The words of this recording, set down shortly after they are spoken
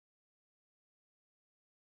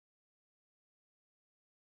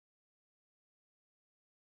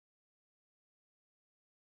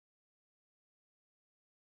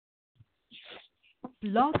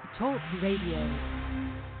Blog Talk Radio.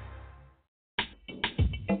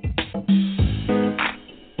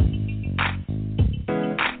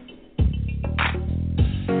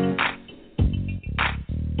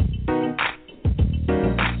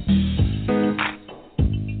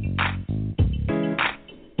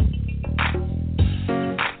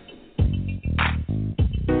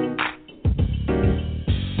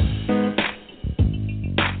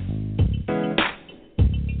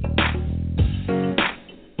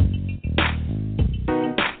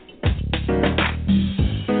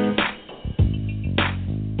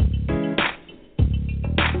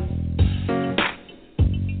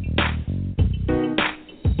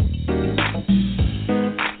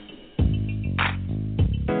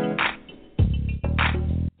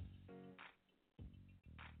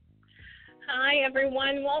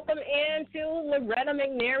 Everyone, welcome into Loretta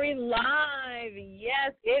McNary Live.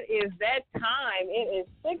 Yes, it is that time. It is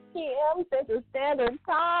 6 p.m. Central Standard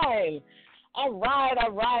Time. All right.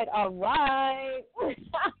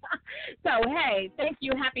 So, hey, thank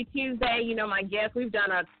you. Happy Tuesday. You know my guest. We've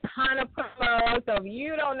done a ton of promos, so if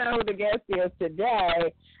you don't know who the guest is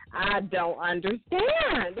today, I don't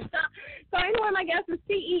understand. So anyway, my guest is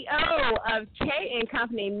CEO of K &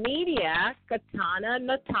 Company Media, Katana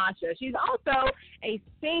Natasha. She's also a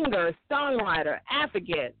singer, songwriter,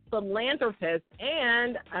 advocate, philanthropist,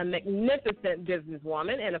 and a magnificent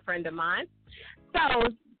businesswoman and a friend of mine. So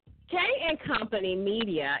K & Company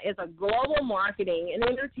Media is a global marketing and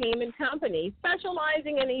entertainment company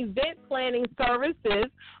specializing in event planning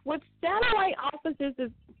services with satellite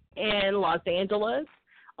offices in Los Angeles,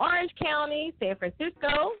 Orange County, San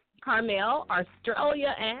Francisco, Carmel,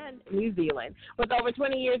 Australia, and New Zealand. With over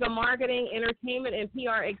 20 years of marketing, entertainment, and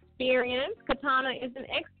PR experience, Katana is an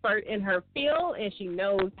expert in her field, and she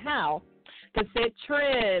knows how to set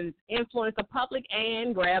trends, influence the public,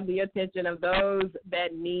 and grab the attention of those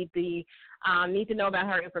that need to know about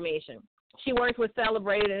her information. She works with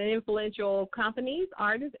celebrated and influential companies,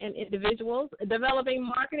 artists, and individuals, developing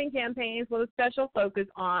marketing campaigns with a special focus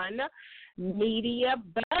on media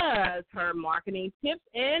buzz. Her marketing tips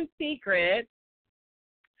and secrets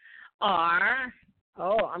are,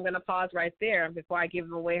 I'm going to pause right there before I give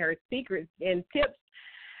away her secrets and tips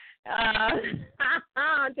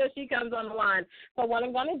until she comes on the line. So what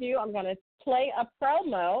I'm going to do, I'm going to play a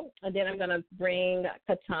promo, and then I'm going to bring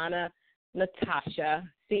Katana Natasha,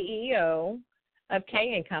 CEO of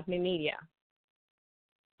K & Company Media.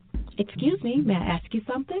 Excuse me, may I ask you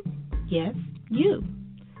something? Yes, you.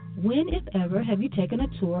 When, if ever, have you taken a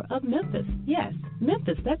tour of Memphis? Yes,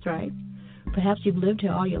 Memphis, that's right. Perhaps you've lived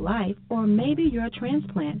here all your life, or maybe you're a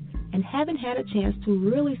transplant and haven't had a chance to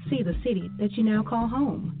really see the city that you now call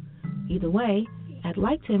home. Either way, I'd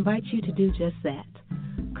like to invite you to do just that.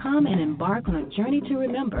 Come and embark on a journey to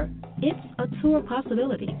remember. It's a tour of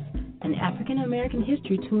possibilities, an African American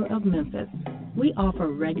history tour of Memphis. We offer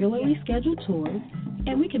regularly scheduled tours,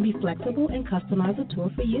 and we can be flexible and customize a tour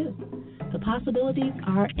for you. The possibilities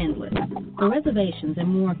are endless. For reservations and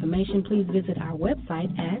more information, please visit our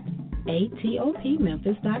website at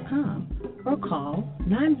atopmemphis.com or call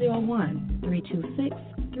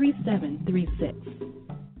 901-326-3736.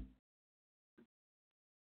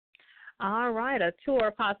 All right, a tour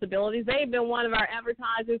of possibilities. They've been one of our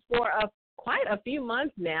advertisers for quite a few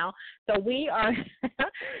months now. So we are,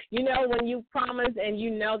 when you promise and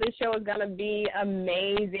this show is going to be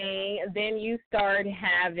amazing, then you start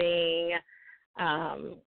having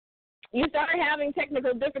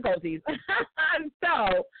technical difficulties.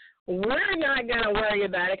 So we're not going to worry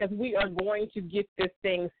about it because we are going to get this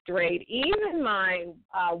thing straight. Even my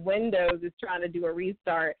Windows is trying to do a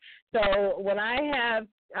restart. So when I have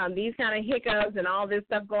these kind of hiccups and all this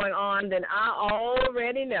stuff going on, then I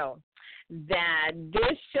already know that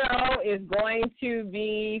this show is going to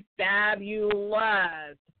be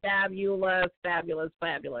fabulous.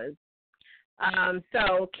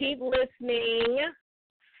 So keep listening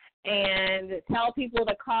and tell people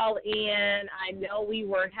to call in. I know we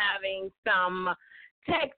were having some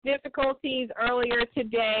tech difficulties earlier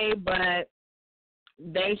today, but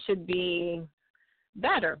they should be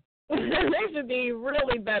better. They should be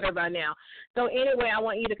really better by now. So anyway, I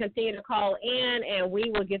want you to continue to call in, and we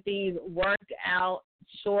will get these worked out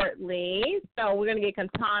shortly. So we're going to get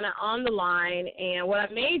Katana on the line, and what I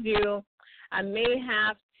may do, I may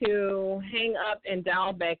have to hang up and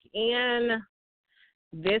dial back in.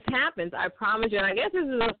 This happens, I promise you. And I guess this is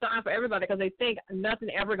a sign for everybody because they think nothing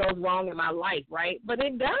ever goes wrong in my life, right? But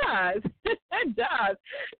it does. It does.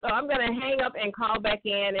 So I'm going to hang up and call back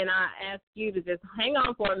in, and I ask you to just hang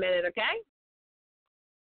on for a minute, okay?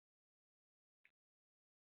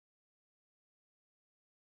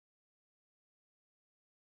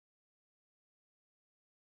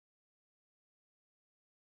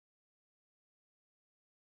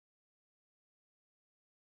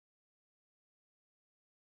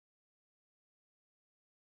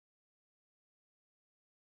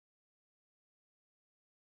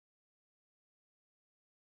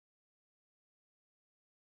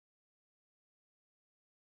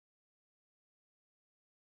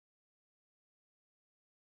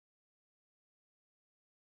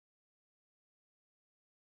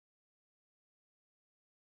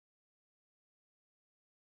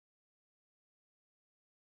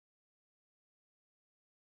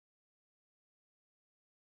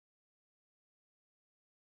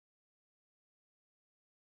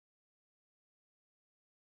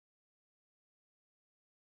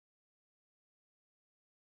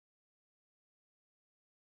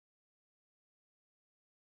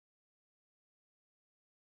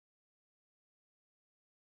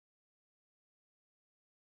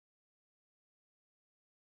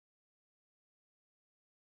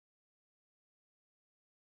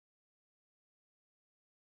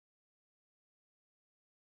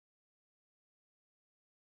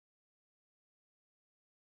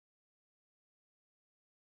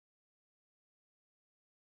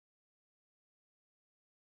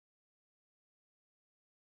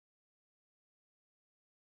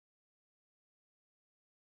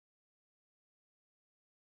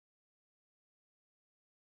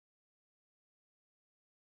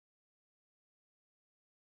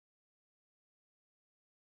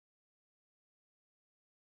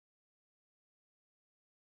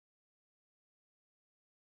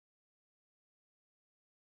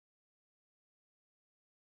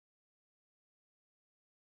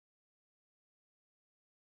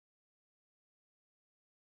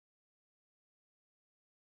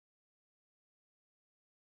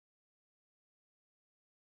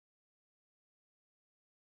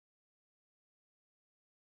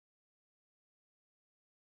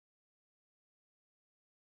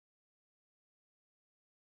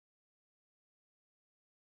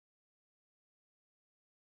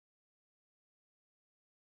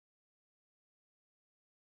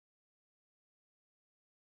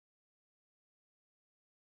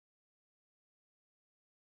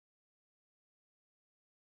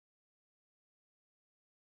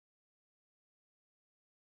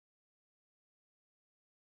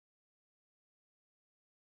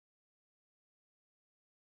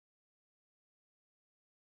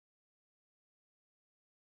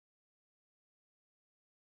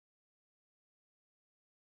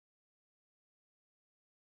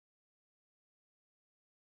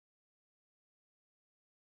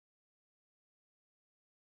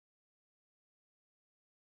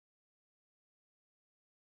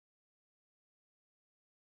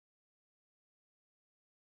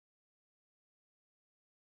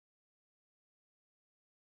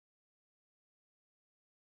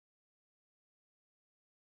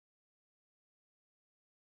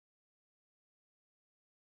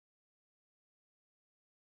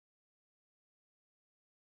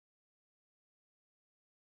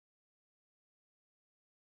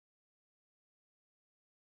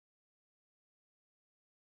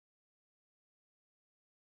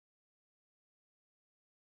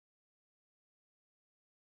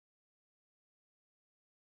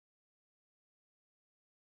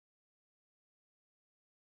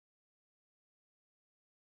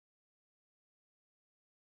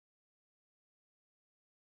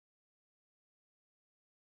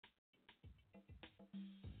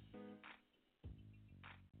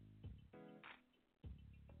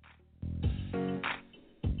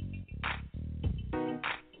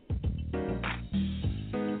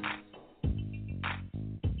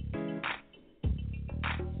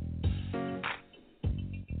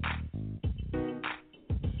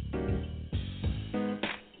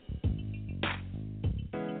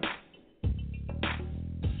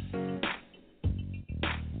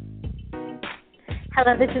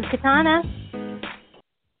 Hello, this is Katana.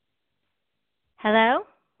 Hello?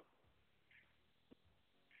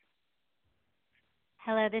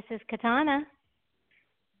 Hello, this is Katana.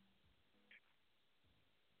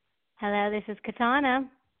 Hello, this is Katana.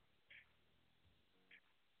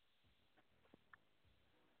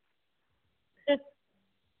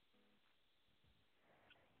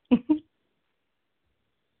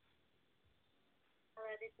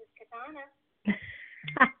 Hello, this is Katana.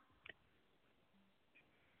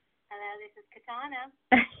 Hello, this is Katana.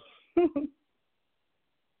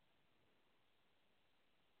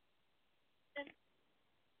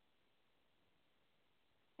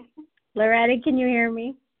 Loretta, can you hear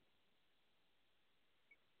me?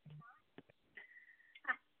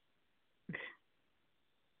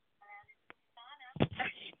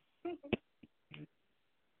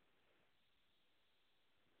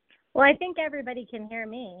 Well, I think everybody can hear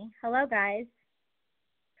me. Hello, guys.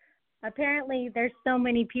 Apparently, there's so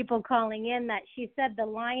many people calling in that she said the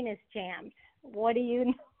line is jammed. What do you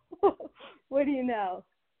know? What do you know?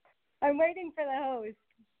 I'm waiting for the host.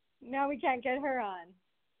 Now we can't get her on.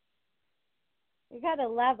 We got to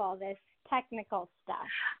love all this technical stuff.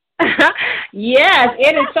 Yes,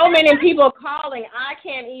 it is so many people calling. I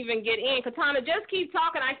can't even get in. Katana, just keep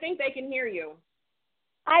talking. I think they can hear you.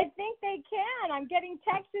 I think they can. I'm getting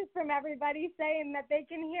texts from everybody saying that they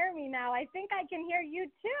can hear me now. I think I can hear you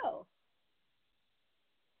too.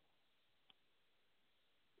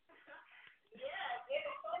 Yes, it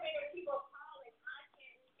is so many people calling. I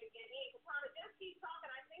can't even get in. Katana, just keep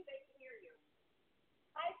talking. I think they can hear you.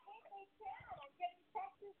 I think they can. I'm getting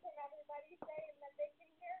texts from everybody saying that they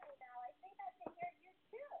can hear me now. I think I can hear you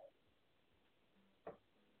too.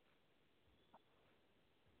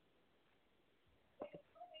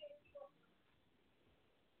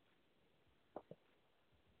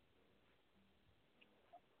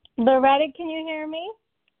 Loretta, can you hear me?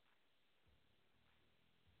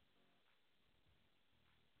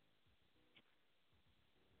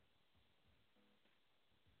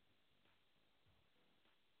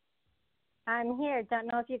 I'm here. Don't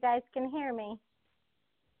know if you guys can hear me.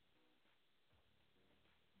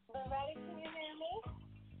 Loretta, can you hear me?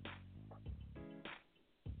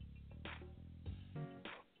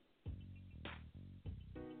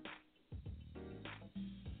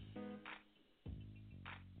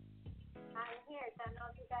 I'm here. Don't know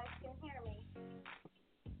if you guys can hear me.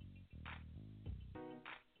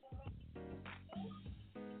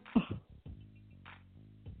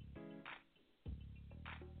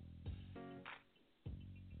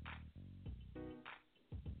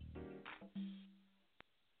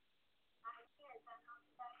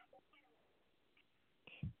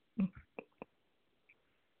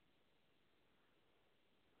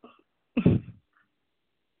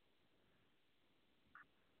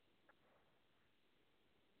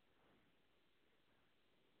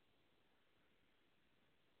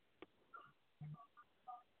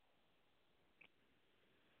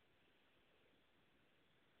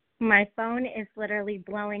 My phone is literally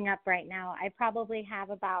blowing up right now. I probably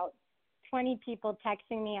have about 20 people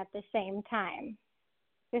texting me at the same time.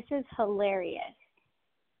 This is hilarious.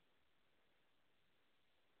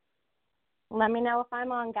 Let me know if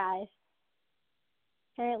I'm on, guys.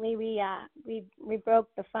 Apparently we broke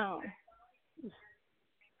the phone.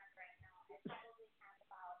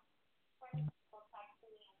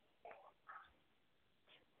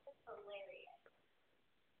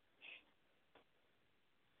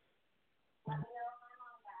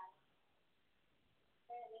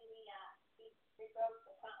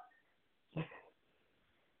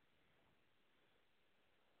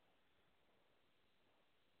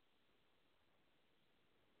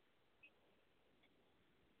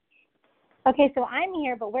 Okay, so I'm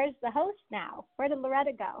here, but where's the host now? Where did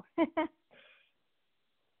Loretta go?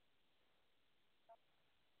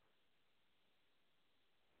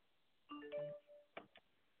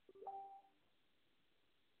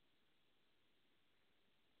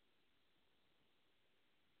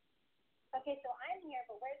 Okay, so I'm here,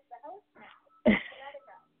 but where's the host now? Where'd Loretta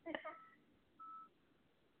go?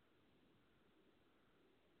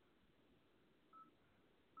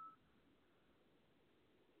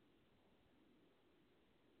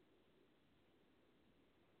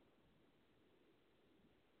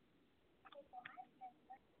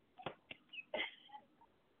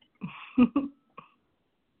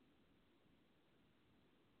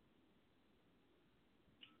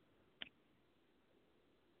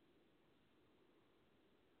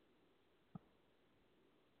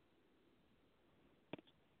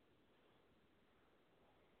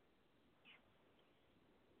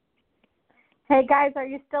 Hey guys, are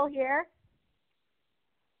you still here?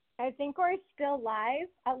 I think we're still live.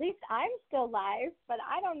 At least I'm still live, but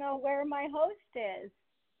I don't know where my host is.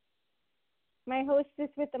 My hostess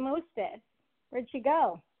with the mostest. Where'd she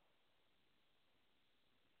go?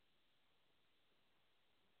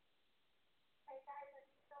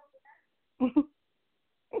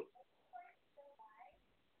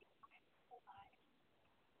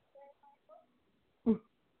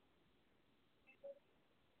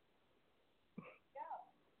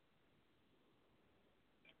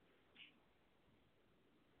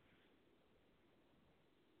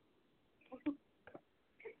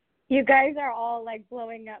 You guys are all like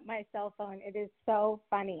blowing up my cell phone. It is so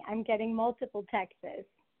funny. I'm getting multiple texts.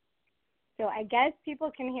 So I guess people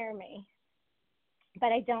can hear me,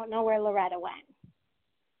 but I don't know where Loretta went.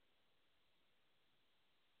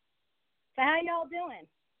 So how y'all doing?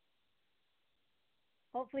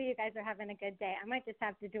 Hopefully you guys are having a good day. I might just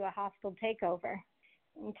have to do a hostile takeover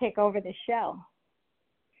and take over the show.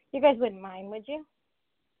 You guys wouldn't mind, would you?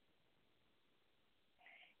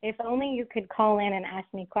 If only you could call in and ask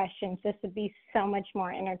me questions, this would be so much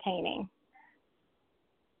more entertaining.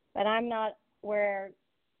 But I'm not where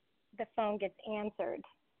the phone gets answered,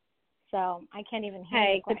 so I can't even hear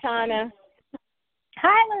Hey, the Katana.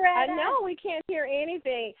 Hi, Loretta. No, we can't hear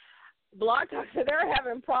anything. Blog Talk, so they're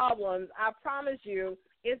having problems. I promise you,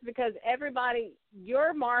 it's because everybody,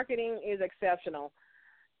 your marketing is exceptional.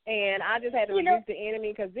 And I just had to rebuke the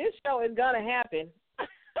enemy because this show is going to happen.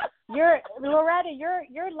 Loretta,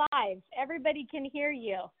 you're live. Everybody can hear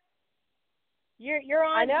you. You're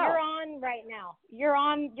on. I know. You're on right now. You're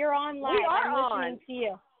on live. We are I'm listening to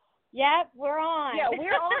you. Yep, we're on. Yeah,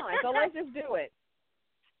 we're on. So let's just do it.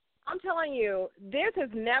 I'm telling you, this has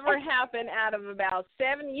never happened out of about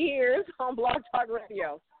 7 years on Blog Talk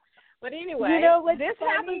Radio. But anyway, this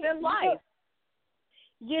happens in life.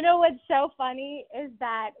 You know what's so funny is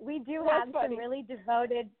that we do have funny? some really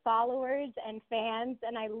devoted followers and fans,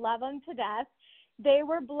 and I love them to death. They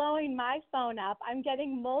were blowing my phone up. I'm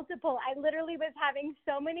getting multiple. I literally was having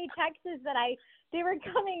so many texts that they were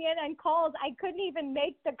coming in on calls. I couldn't even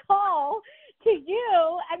make the call to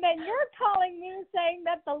you, and then you're calling me saying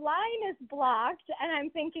that the line is blocked, and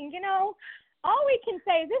I'm thinking, all we can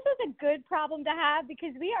say is this is a good problem to have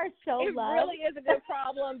because we are so loved. It really is a good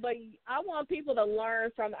problem, but I want people to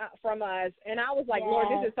learn from us. And I was like, Lord,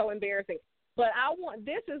 this is so embarrassing. But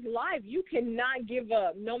this is life. You cannot give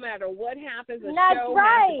up no matter what happens. The show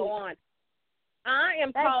has to go on. I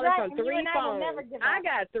am calling from 3 phones. I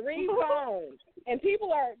got 3 phones. And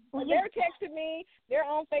people they're texting me. They're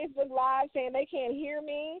on Facebook Live saying they can't hear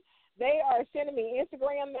me. They are sending me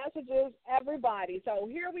Instagram messages, everybody. So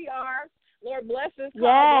here we are. Lord, bless this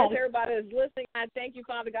call. Bless everybody that's listening. I thank you,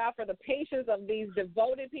 Father God, for the patience of these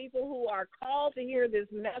devoted people who are called to hear this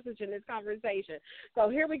message and this conversation. So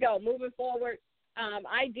here we go. Moving forward,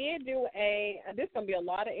 I did do this is going to be a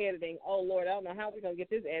lot of editing. Oh, Lord, I don't know how we're going to get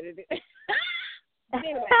this edited.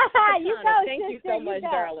 Anyway, Katana, thank you so much,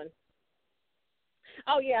 darling.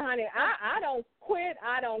 Oh, yeah, honey, I don't quit.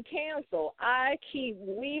 I don't cancel. I keep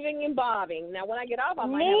weaving and bobbing. Now, when I get off, I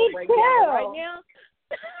might have a breakdown. Right now,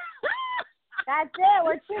 that's it.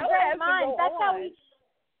 We're two great minds. That's how we,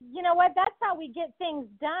 that's how we get things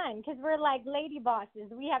done because we're like lady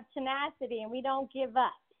bosses. We have tenacity and we don't give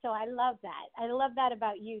up. So I love that. I love that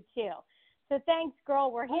about you too. So thanks,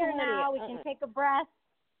 girl. We're here now. We can take a breath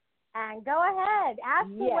and go ahead. Ask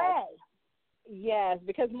away. Yes,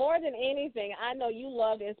 because more than anything, I know you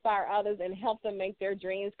love to inspire others and help them make their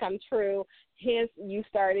dreams come true. Hence, you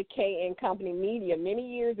started K & Company Media many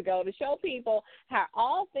years ago to show people how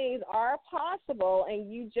all things are possible,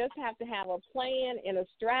 and you just have to have a plan and a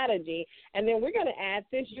strategy. And then we're going to add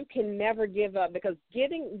this: you can never give up because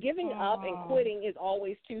giving up and quitting is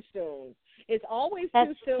always too soon. It's always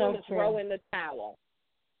too soon to throw in the towel.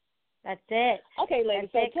 That's it. Okay,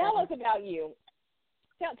 ladies, so tell us about you.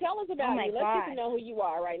 Tell us about you. Let's get to know who you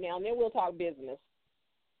are right now, and then we'll talk business.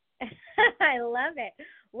 I love it.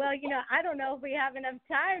 Well, I don't know if we have enough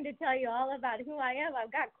time to tell you all about who I am.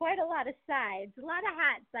 I've got quite a lot of sides, a lot of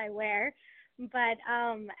hats I wear. But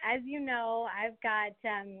as you know,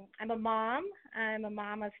 I'm a mom. I'm a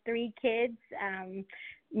mom of 3 kids,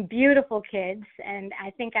 beautiful kids. And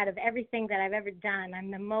I think out of everything that I've ever done,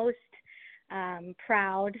 I'm the most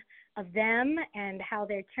proud of them and how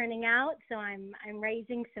they're turning out. So I'm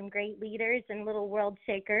raising some great leaders and little world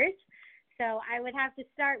shakers. So I would have to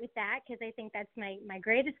start with that because I think that's my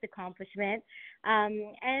greatest accomplishment. As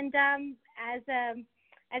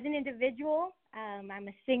an individual, I'm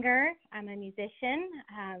a singer. I'm a musician.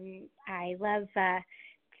 I love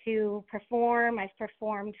to perform. I've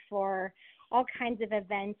performed for all kinds of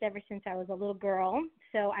events ever since I was a little girl.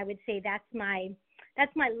 So I would say that's my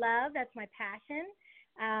love. That's my passion.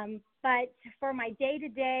 But for my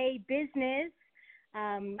day-to-day business,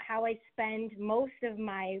 how I spend most of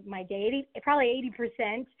my day, probably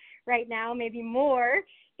 80% right now, maybe more,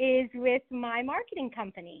 is with my marketing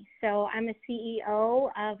company. So I'm a CEO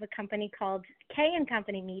of a company called K &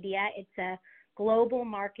 Company Media. It's a global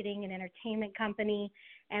marketing and entertainment company,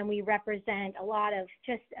 and we represent a lot of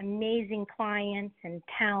just amazing clients and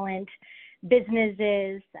talent,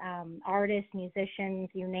 businesses, artists, musicians,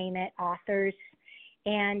 you name it, authors.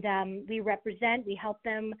 And we help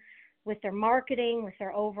them with their marketing, with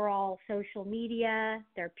their overall social media,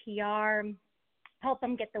 their PR, help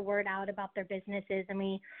them get the word out about their businesses. And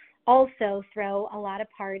we also throw a lot of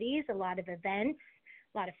parties, a lot of events,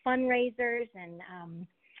 a lot of fundraisers, and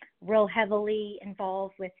real heavily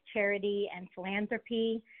involved with charity and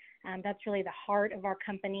philanthropy. That's really the heart of our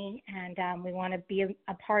company, and we want to be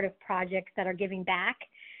a part of projects that are giving back.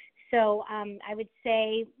 So I would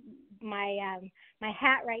say my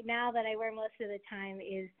hat right now that I wear most of the time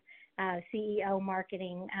is CEO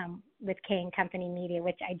marketing with K & Company Media,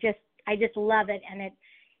 which I just love it, and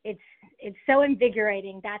it's so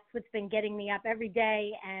invigorating. That's what's been getting me up every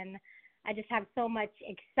day, and I just have so much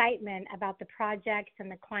excitement about the projects and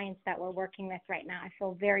the clients that we're working with right now. I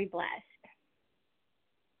feel very blessed.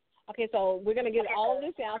 Okay, so we're going to get all of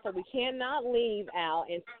this out, so we cannot leave out.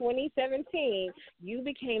 In 2017, you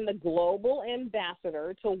became the global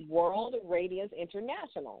ambassador to World Radiance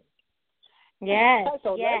International. Yes.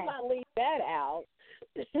 So yes. let's not leave that out.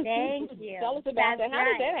 Thank you. Tell us about that. How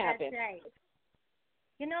did that happen? That's right.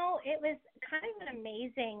 You know, it was kind of an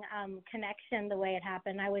amazing connection the way it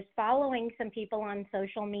happened. I was following some people on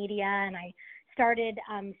social media, and I started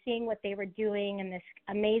seeing what they were doing and this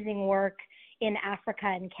amazing work in Africa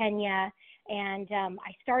and Kenya. And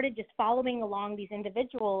I started just following along these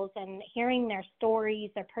individuals and hearing their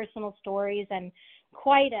stories, their personal stories, and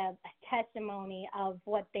quite a testimony of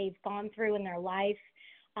what they've gone through in their life.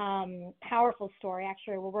 Powerful story.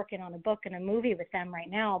 Actually, we're working on a book and a movie with them right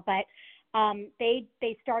now. But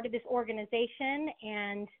they started this organization,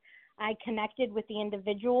 and I connected with the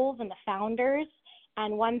individuals and the founders,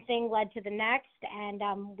 and one thing led to the next, and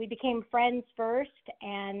we became friends first,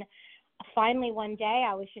 and finally one day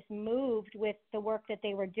I was just moved with the work that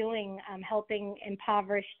they were doing, helping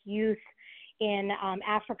impoverished youth in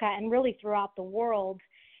Africa and really throughout the world,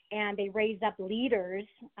 and they raised up leaders.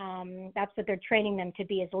 That's what they're training them to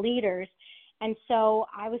be, as leaders. And so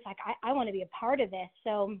I was like, I want to be a part of this.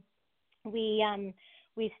 So we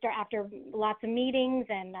start, after lots of meetings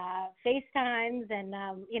and FaceTimes and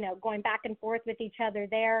going back and forth with each other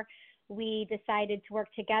there, we decided to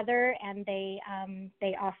work together, and they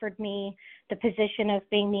offered me the position of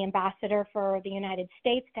being the ambassador for the United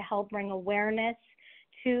States to help bring awareness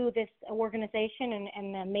to this organization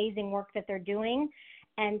and the amazing work that they're doing.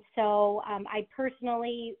 And so I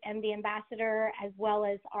personally am the ambassador, as well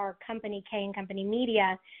as our company, K & Company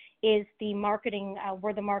Media, is the marketing,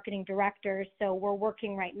 we're the marketing directors. So we're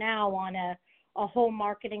working right now on a whole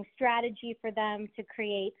marketing strategy for them to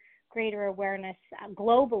create greater awareness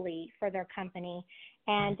globally for their company.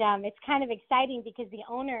 And it's kind of exciting because the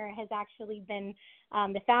owner has actually been,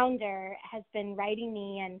 the founder has been writing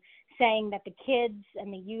me and saying that the kids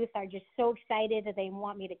and the youth are just so excited that they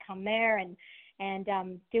want me to come there and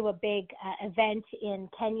do a big event in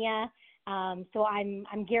Kenya. So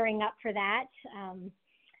I'm gearing up for that.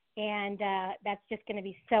 And that's just going to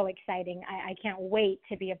be so exciting. I can't wait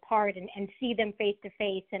to be a part and see them face to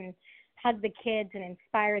face and hug the kids and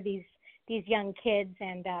inspire these young kids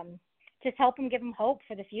and just help them, give them hope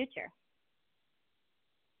for the future.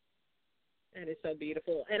 That is so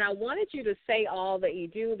beautiful. And I wanted you to say all that you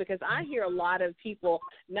do, because I hear a lot of people,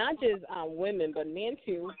 not just women, but men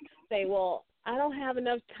too, say, well, I don't have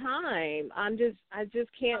enough time. I just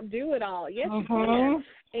can't do it all. Yes, you can.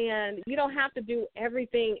 And you don't have to do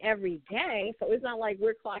everything every day. So it's not like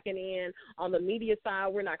we're clocking in on the media side.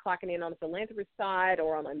 We're not clocking in on the philanthropist side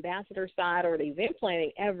or on the ambassador side or the event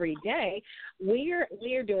planning every day. We're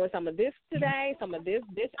doing some of this today, some of this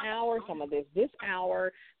hour, some of this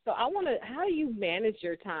hour. So I want to, how do you manage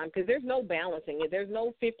your time? Because there's no balancing it. There's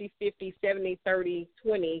no 50-50, 70-30,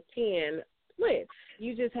 20-10 split.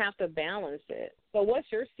 You just have to balance it. So what's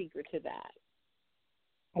your secret to that?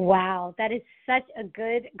 Wow, that is such a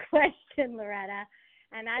good question, Loretta.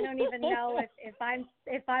 And I don't even know if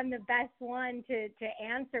I'm the best one to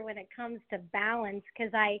answer when it comes to balance,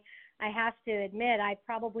 because I have to admit I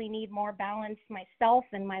probably need more balance myself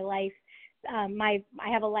in my life. I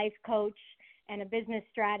have a life coach and a business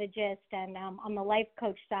strategist, and on the life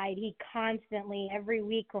coach side, he constantly, every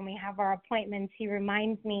week when we have our appointments, he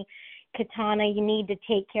reminds me, Katana, you need to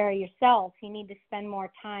take care of yourself. You need to spend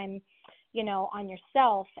more time, on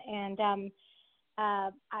yourself. And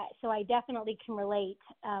so I definitely can relate.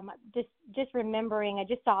 Just remembering, I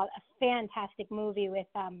just saw a fantastic movie with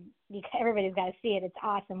everybody's got to see it. It's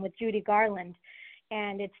awesome, with Judy Garland,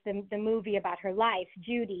 and it's the movie about her life,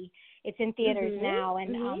 Judy. It's in theaters now,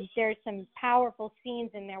 and there's some powerful scenes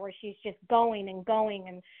in there where she's just going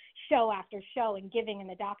and show after show and giving, and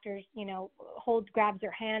the doctor, grabs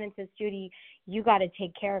her hand and says, Judy, you got to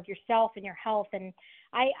take care of yourself and your health. And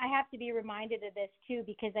I have to be reminded of this too,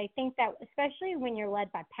 because I think that especially when you're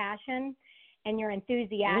led by passion and you're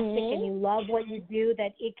enthusiastic and you love what you do,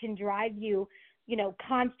 that it can drive you,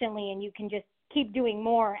 constantly, and you can just keep doing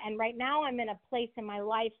more. And right now I'm in a place in my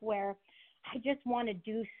life where I just want to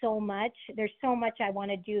do so much. There's so much I want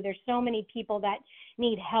to do. There's so many people that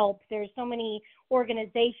need help. There's so many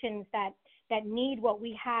organizations that need what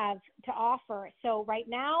we have to offer. So right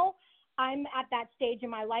now I'm at that stage in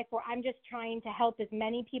my life where I'm just trying to help as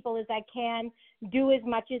many people as I can, do as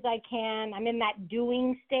much as I can. I'm in that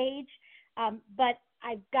doing stage. But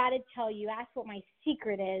I've got to tell you, ask what my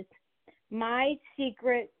secret is. My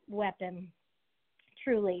secret weapon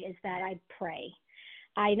truly is that I pray.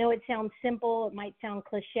 I know it sounds simple, it might sound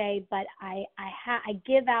cliche, but I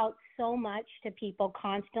give out so much to people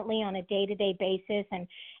constantly on a day-to-day basis, and,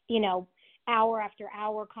 hour after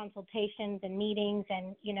hour consultations and meetings,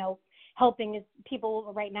 and, helping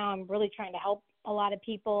people. Right now I'm really trying to help a lot of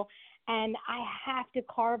people, and I have to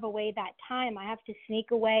carve away that time. I have to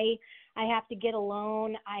sneak away. I have to get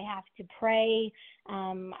alone. I have to pray.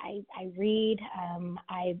 I read.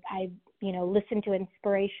 I listen to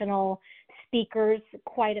inspirational speakers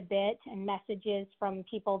quite a bit, and messages from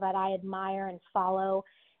people that I admire and follow.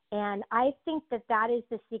 And I think that is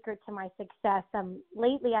the secret to my success.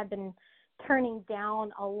 Lately I've been turning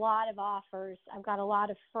down a lot of offers. I've got a lot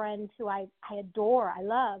of friends who I adore, I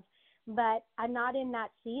love, but I'm not in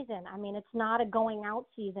that season. I mean, it's not a going out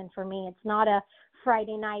season for me. It's not a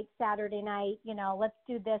Friday night, Saturday night, let's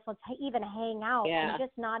do this, let's even hang out. Yeah. I'm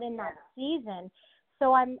just not in that season.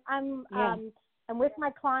 So I'm with my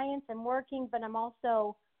clients, I'm working, but I'm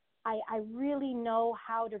also, I really know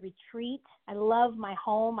how to retreat. I love my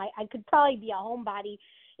home. I could probably be a homebody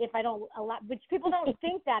if I don't allow, which people don't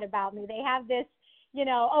think that about me. They have this,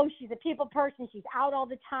 oh, she's a people person. She's out all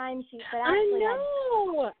the time. But actually, I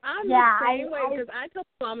know. I'm the same way, because I tell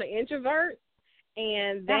people I'm an introvert,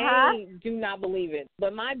 and they do not believe it.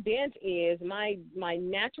 But my bent is, my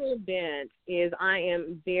natural bent is, I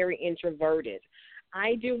am very introverted.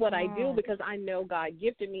 I do what I do because I know God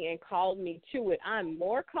gifted me and called me to it. I'm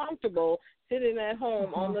more comfortable sitting at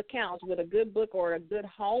home on the couch with a good book or a good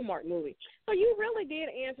Hallmark movie. So you really did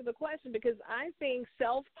answer the question, because I think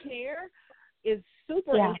self-care is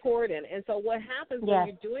super important. And so what happens when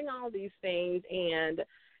you're doing all these things and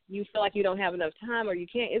you feel like you don't have enough time or you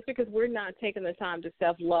can't, it's because we're not taking the time to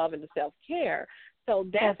self-love and to self-care. So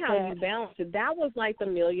that's how you balance it. That was like the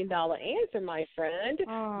 $1 million answer, my friend.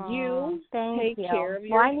 You take care of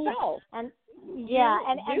yourself. And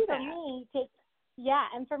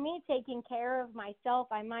for me, taking care of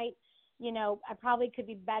myself, I might, I probably could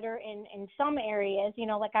be better in some areas.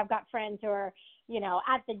 Like I've got friends who are,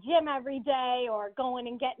 at the gym every day, or going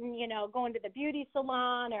and getting, going to the beauty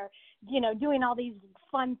salon, or, doing all these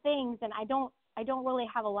fun things. And I don't really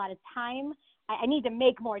have a lot of time. I need to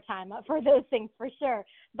make more time for those things, for sure.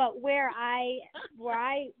 But where I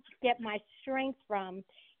get my strength from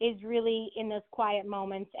is really in those quiet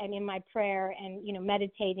moments and in my prayer and,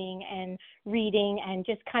 meditating and reading and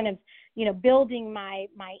just kind of, building my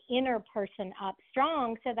inner person up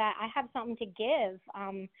strong so that I have something to give,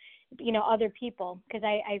 other people. Because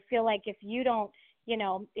I feel like if you don't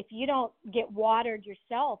get watered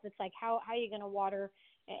yourself, it's like, how are you going to water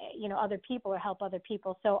other people or help other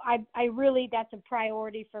people? So I really, that's a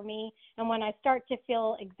priority for me. And when I start to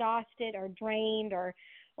feel exhausted or drained or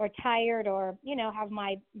tired, or, have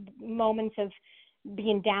my moments of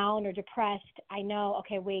being down or depressed, I know,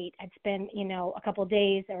 okay, wait, it's been, a couple of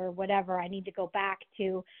days or whatever. I need to go back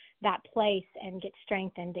to that place and get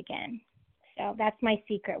strengthened again. So that's my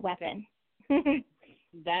secret weapon.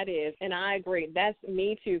 That is, and I agree. That's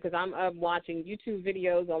me too, because I'm up watching YouTube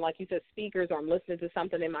videos on, like you said, speakers, or I'm listening to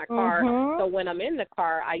something in my car. So when I'm in the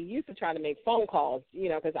car, I used to try to make phone calls,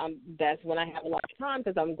 because that's when I have a lot of time,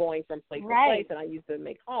 because I'm going from place to place, and I used to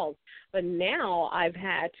make calls. But now I've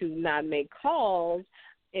had to not make calls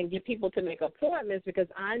and get people to make appointments, because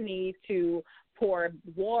I need to pour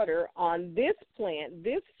water on this plant,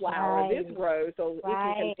 this flower, this rose, so it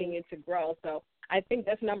can continue to grow. So I think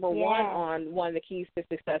that's number one on one of the keys to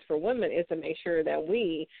success for women, is to make sure that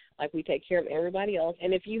we take care of everybody else.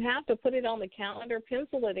 And if you have to put it on the calendar,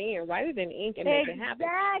 pencil it in, write it in ink, and make it happen.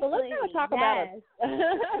 So let's kind of talk about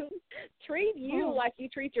it. Treat you like you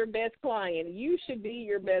treat your best client. You should be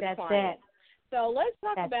your best client. So let's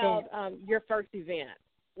talk about your first event.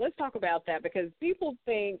 Let's talk about that, because people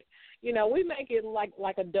think, we make it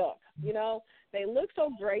like a duck. They look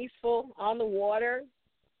so graceful on the water.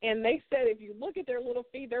 And they said if you look at their little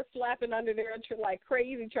feet, they're flapping under there like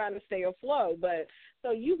crazy trying to stay afloat. But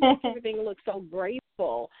so you make everything look so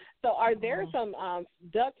graceful. So are there some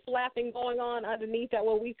duck flapping going on underneath that?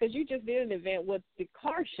 Because you just did an event with the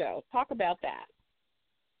car show. Talk about that.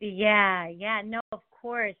 Yeah, no, of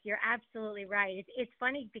course, you're absolutely right. It's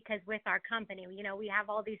funny because with our company, we have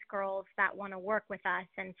all these girls that want to work with us,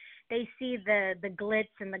 and they see the glitz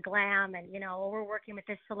and the glam, and we're working with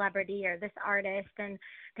this celebrity or this artist, and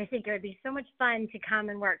they think it would be so much fun to come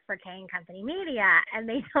and work for K & Company Media, and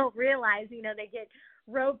they don't realize, they get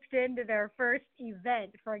roped into their first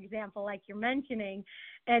event, for example, like you're mentioning,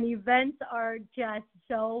 and events are just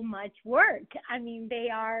so much work. I mean, they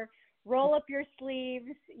are. Roll up your sleeves,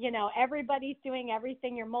 everybody's doing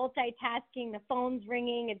everything. You're multitasking, the phone's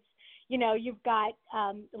ringing. It's, you've got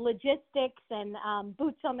logistics and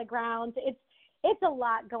boots on the ground. It's a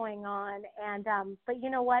lot going on. And, but you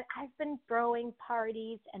know what? I've been throwing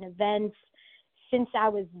parties and events since I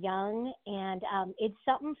was young. And it's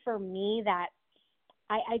something for me that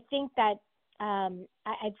I think that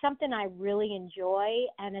it's something I really enjoy.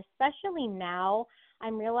 And especially now,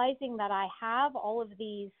 I'm realizing that I have all of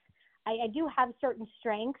these. I do have certain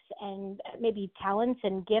strengths and maybe talents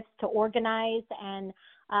and gifts to organize, and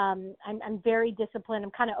I'm very disciplined. I'm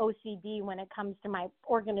kind of OCD when it comes to my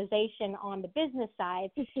organization on the business side,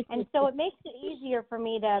 and so it makes it easier for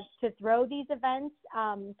me to throw these events,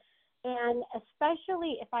 and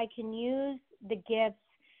especially if I can use the gifts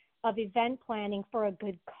of event planning for a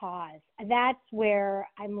good cause. That's where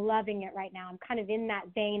I'm loving it right now. I'm kind of in that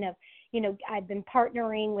vein of, I've been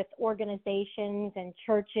partnering with organizations and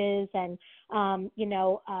churches and,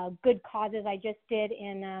 good causes. I just did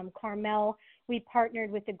in Carmel. We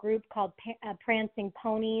partnered with a group called Prancing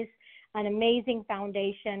Ponies, an amazing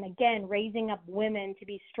foundation, again, raising up women to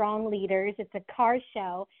be strong leaders. It's a car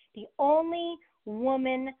show, the only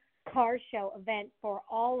woman car show event for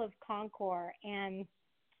all of Concord. And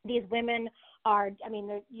these women are,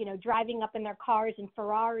 they're, driving up in their cars and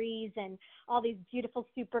Ferraris and all these beautiful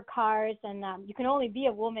supercars. And you can only be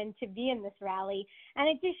a woman to be in this rally. And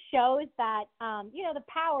it just shows that, the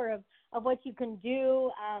power of what you can do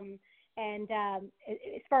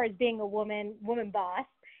as far as being a woman boss.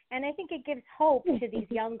 And I think it gives hope to these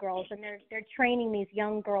young girls. And they're training these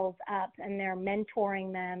young girls up, and they're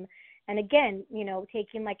mentoring them. And again,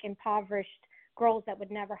 taking like impoverished girls that would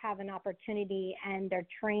never have an opportunity, and they're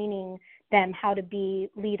training them how to be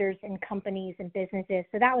leaders in companies and businesses.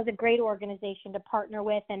 So that was a great organization to partner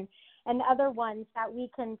with, and other ones that we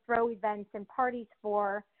can throw events and parties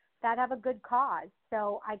for that have a good cause.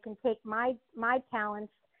 So I can take my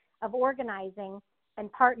talents of organizing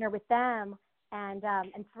and partner with them and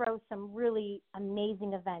throw some really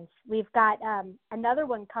amazing events. We've got another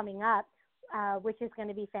one coming up, which is going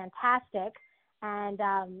to be fantastic. And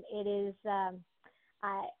it is,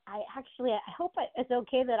 I hope it's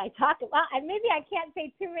okay that I talk. Well, maybe I can't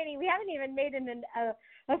say too many. We haven't even made an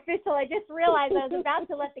official. I just realized I was about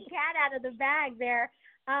to let the cat out of the bag there.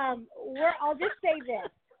 I'll just say this.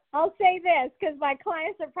 I'll say this because my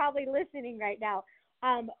clients are probably listening right now.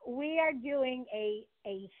 We are doing a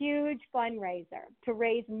huge fundraiser to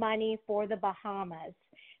raise money for the Bahamas,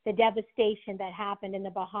 the devastation that happened in the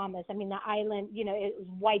Bahamas. I mean, the island, it was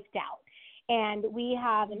wiped out. And we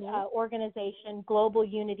have an organization, Global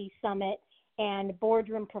Unity Summit, and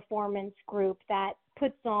Boardroom Performance Group that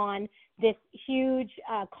puts on this huge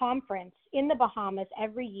conference in the Bahamas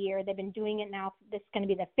every year. They've been doing it now. This is going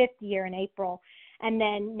to be the 5th year in April. And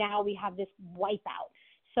then now we have this wipeout.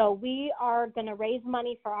 So we are going to raise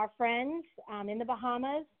money for our friends in the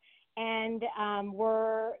Bahamas. And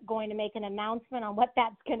we're going to make an announcement on what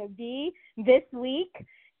that's going to be this week.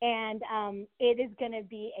 And it is going to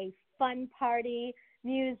be a fun party,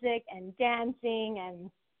 music and dancing, and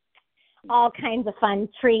all kinds of fun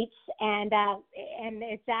treats, and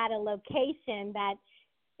it's at a location that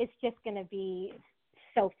it's just going to be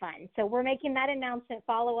so fun. So we're making that announcement.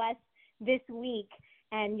 Follow us this week,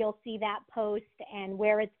 and you'll see that post and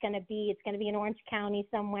where it's going to be. It's going to be in Orange County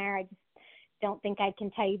somewhere. I just don't think I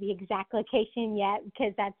can tell you the exact location yet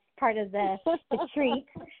because that's part of the treat.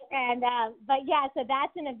 And but yeah, so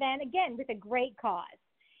that's an event again with a great cause.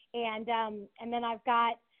 And then I've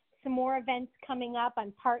got some more events coming up.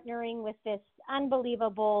 I'm partnering with this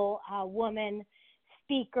unbelievable woman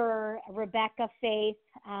speaker, Rebecca Faith.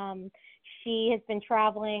 She has been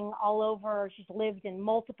traveling all over. She's lived in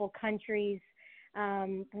multiple countries.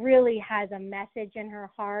 Really has a message in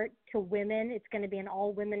her heart to women. It's going to be an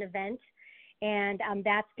all-women event. And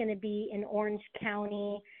that's going to be in Orange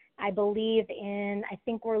County, I believe I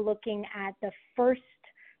think we're looking at the first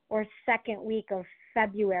or second week of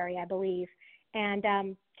February, I believe. And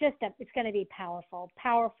it's going to be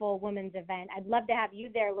powerful women's event. I'd love to have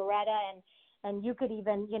you there, Loretta, and you could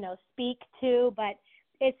even, speak too, but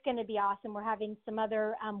it's going to be awesome. We're having some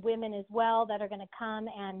other women as well that are going to come.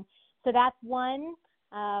 And so that's one.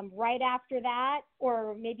 Right after that,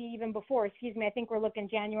 or maybe even before, I think we're looking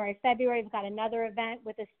January, February. We've got another event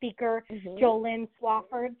with a speaker, Jolynn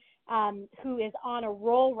Swafford, who is on a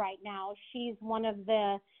roll right now. She's one of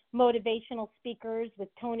the motivational speakers with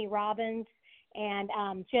Tony Robbins and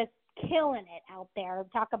just killing it out there.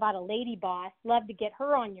 Talk about a lady boss. Love to get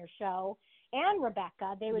her on your show. And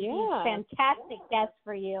Rebecca. They would be fantastic guests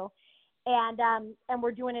for you. And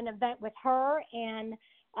we're doing an event with her and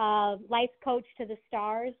life coach to the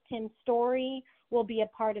stars, Tim Story, will be a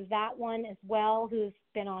part of that one as well, who's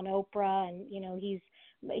been on Oprah, and he's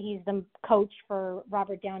the coach for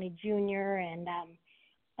Robert Downey Jr. and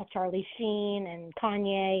Charlie Sheen and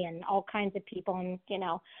Kanye and all kinds of people, and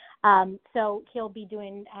so he'll be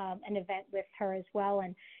doing an event with her as well.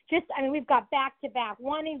 And we've got back to back,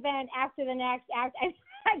 one event after the next. I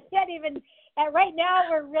can't even. Right now,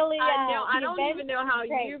 we're really. I don't even know how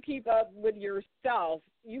you keep up with yourself.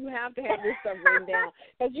 You have to have this stuff written down.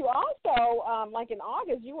 Because you also, like in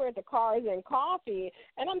August, you were at the Cars and Coffee,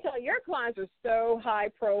 and I'm telling you, your clients are so high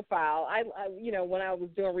profile. When I was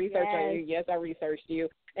doing research on you, yes, I researched you,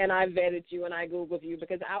 and I vetted you, and I Googled you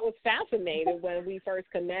because I was fascinated when we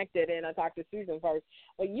first connected, and I talked to Susan first.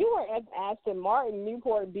 But you were at Aston Martin,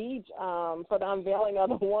 Newport Beach, for the unveiling of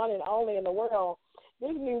the one and only in the world.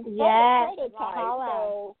 This new prototype.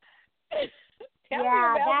 So,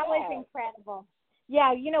 that was incredible.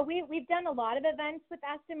 Yeah, we've done a lot of events with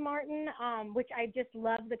Aston Martin, which I just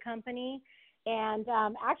love the company, and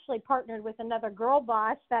actually partnered with another girl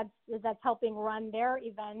boss that's helping run their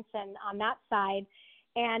events and on that side.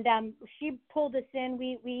 And she pulled us in.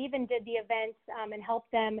 We even did the events and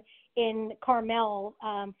helped them in Carmel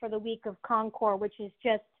for the week of Concord, which is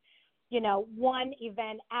just one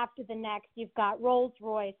event after the next. You've got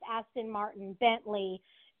Rolls-Royce, Aston Martin, Bentley.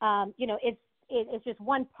 It's just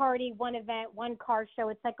one party, one event, one car show.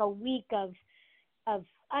 It's like a week of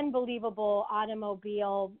unbelievable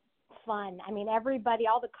automobile fun. Everybody,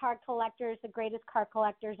 all the car collectors, the greatest car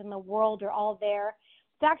collectors in the world are all there.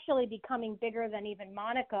 It's actually becoming bigger than even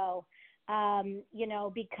Monaco,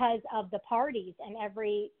 because of the parties, and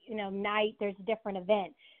every, night there's a different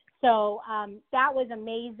event. So that was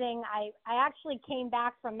amazing. I actually came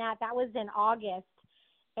back from that. That was in August,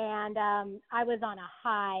 and I was on a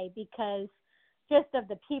high because just of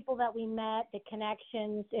the people that we met, the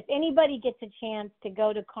connections. If anybody gets a chance to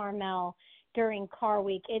go to Carmel during Car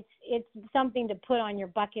Week, it's something to put on your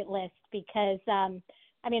bucket list because,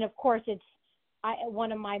 of course, it's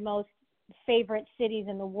one of my most favorite cities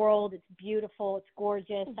in the world. It's beautiful. It's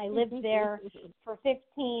gorgeous. I lived there for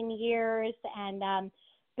 15 years and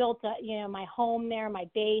built my home there, my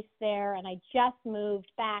base there, and I just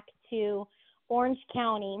moved back to Orange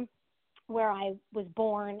County where I was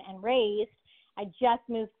born and raised. I just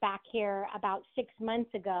moved back here about 6 months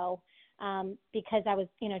ago because I was,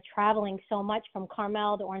 traveling so much from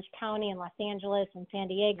Carmel to Orange County and Los Angeles and San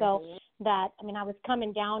Diego that, I was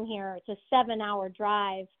coming down here. It's a 7-hour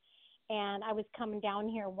drive, and I was coming down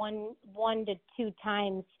here one to two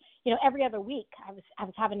times, every other week. I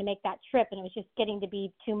was having to make that trip, and it was just getting to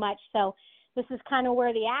be too much. So this is kind of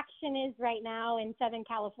where the action is right now in Southern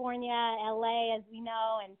California, LA, as we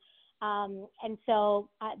know, and so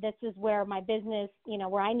this is where my business,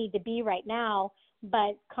 where I need to be right now.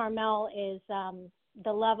 But Carmel is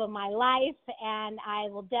the love of my life, and I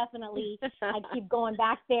will definitely I keep going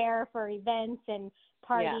back there for events and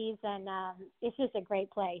parties, and it's just a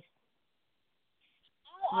great place.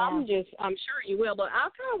 I'm sure you will, but I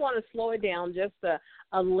kind of want to slow it down just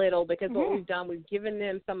a little because what we've done, we've given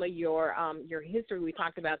them some of your history. We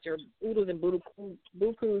talked about your oodles and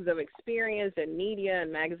bukus of experience in media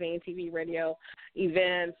and magazine, TV, radio,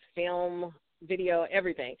 events, film, video,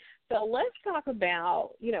 everything. So let's talk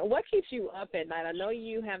about, what keeps you up at night. I know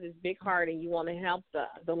you have this big heart and you want to help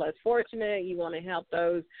the less fortunate. You want to help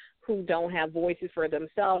those who don't have voices for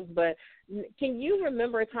themselves. But can you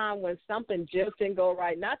remember a time when something just didn't go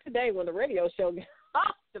right? Not today when the radio show got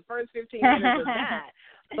off the first 15 minutes of that,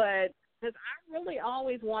 but because I really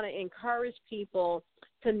always want to encourage people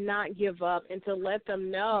to not give up and to let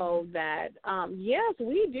them know that, yes,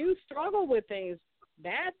 we do struggle with things.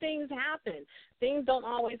 Bad things happen. Things don't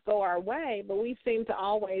always go our way, but we seem to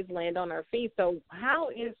always land on our feet. So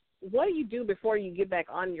what do you do before you get back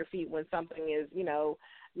on your feet when something is,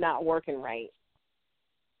 not working right?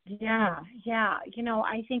 Yeah.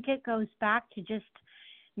 I think it goes back to just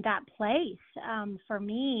that place. For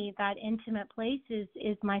me, that intimate place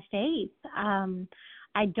is my faith.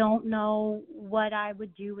 I don't know what I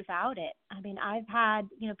would do without it. I mean, I've had,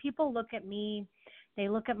 people look at me, they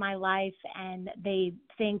look at my life and they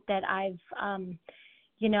think that I'm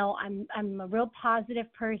a real positive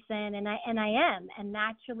person, and I am. And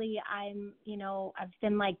naturally, I've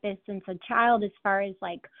been like this since a child, as far as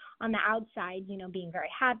like on the outside, being very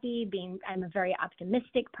happy, I'm a very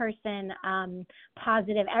optimistic person,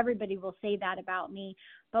 positive. Everybody will say that about me.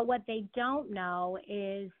 But what they don't know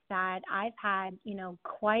is that I've had,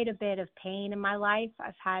 quite a bit of pain in my life.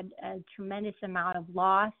 I've had a tremendous amount of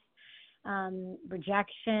loss,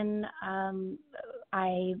 rejection.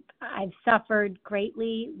 I've suffered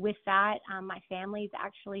greatly with that. My family's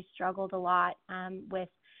actually struggled a lot with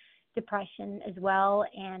depression as well,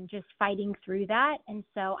 and just fighting through that. And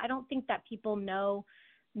so I don't think that people know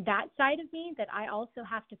that side of me, that I also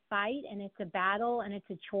have to fight, and it's a battle and it's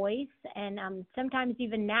a choice. And sometimes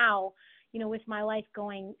even now, with my life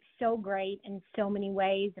going so great in so many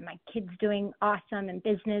ways, and my kids doing awesome and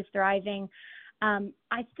business thriving,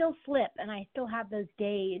 I still slip, and I still have those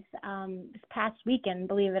days. This past weekend,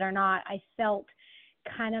 believe it or not, I felt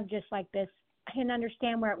kind of just like this. I didn't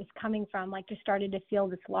understand where it was coming from. Like, just started to feel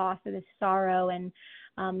this loss or this sorrow, and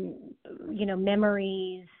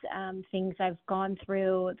memories, things I've gone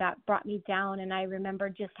through that brought me down. And I remember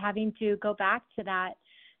just having to go back to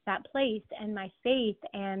that place and my faith,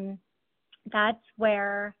 and that's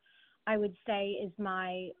where I would say is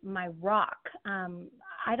my rock.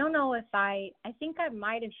 I don't know if I think I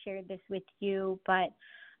might have shared this with you, but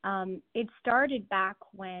it started back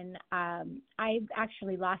when I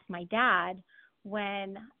actually lost my dad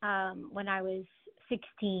when I was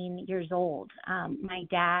 16 years old. My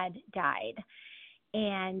dad died,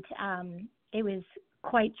 and it was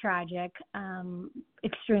quite tragic,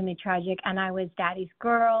 extremely tragic. And I was daddy's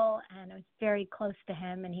girl, and I was very close to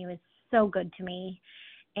him, and he was so good to me.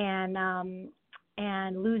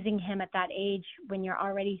 And losing him at that age, when you're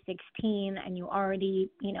already 16 and you already,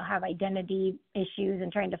 have identity issues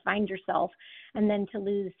and trying to find yourself, and then to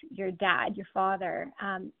lose your dad, your father,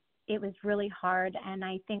 it was really hard. And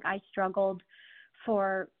I think I struggled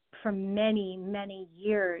for many, many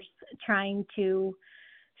years trying to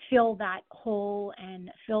fill that hole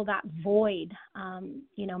and fill that void.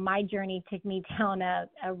 My journey took me down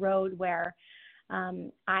a road where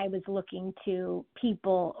I was looking to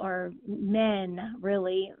people or men,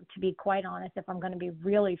 really, to be quite honest, if I'm going to be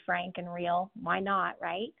really frank and real, why not,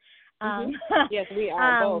 right? Yes, we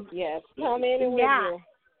are both, yes. Come in and with you.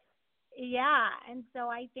 Yeah, and so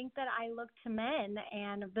I think that I looked to men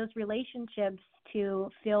and those relationships to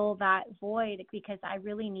fill that void, because I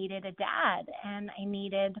really needed a dad, and I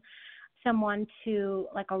needed someone to,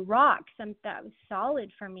 like a rock, something that was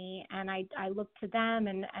solid for me, and I looked to them,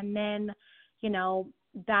 and then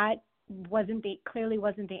that clearly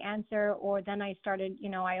wasn't the answer. Or then I started,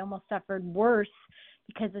 I almost suffered worse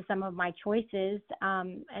because of some of my choices,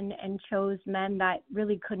 and chose men that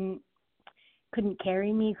really couldn't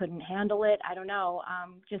carry me, couldn't handle it. I don't know,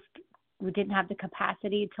 just didn't have the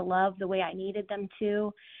capacity to love the way I needed them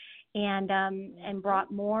to, and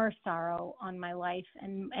brought more sorrow on my life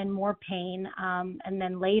and more pain. And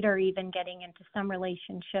then later even getting into some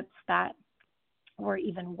relationships that were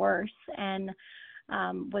even worse, and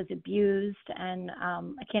was abused, and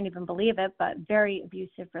I can't even believe it, but very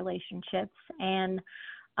abusive relationships, and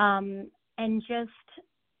just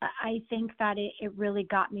I think that it really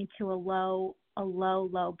got me to a low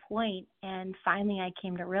point, and finally I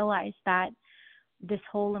came to realize that this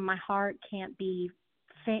hole in my heart can't be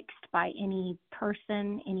fixed by any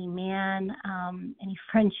person, any man, any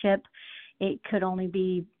friendship. It could only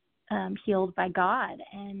be healed by God.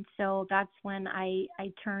 And so that's when I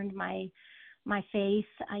turned my faith,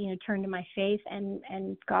 turned to my faith,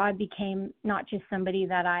 and God became not just somebody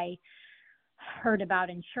that I heard about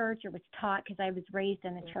in church or was taught, because I was raised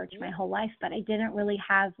in the church my whole life, but I didn't really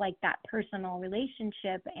have like that personal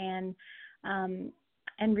relationship. And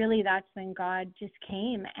really that's when God just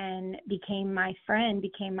came and became my friend,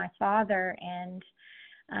 became my father. And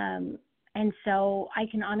so I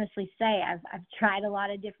can honestly say I've tried a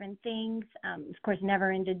lot of different things. Of course,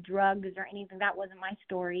 never into drugs or anything. That wasn't my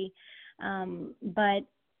story. But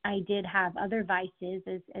I did have other vices,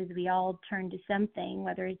 as we all turn to something,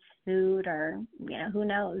 whether it's food or, who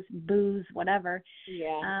knows, booze, whatever.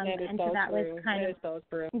 Yeah, that is and so so that true. was kind that of is so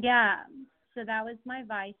true. Yeah. So that was my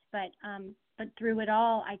vice, but through it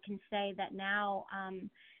all, I can say that now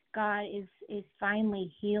God is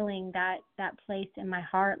finally healing that place in my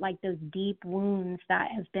heart, like those deep wounds that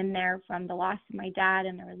have been there from the loss of my dad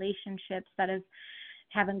and the relationships that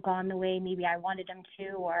haven't gone the way maybe I wanted them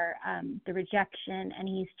to, or the rejection. And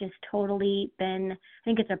he's just totally been, I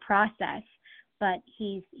think it's a process, but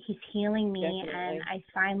he's healing me. Definitely. And I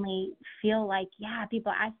finally feel like,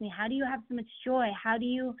 people ask me, how do you have so much joy? How do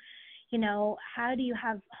you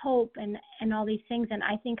have hope and all these things? And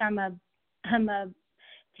I think I'm a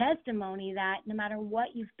testimony that no matter what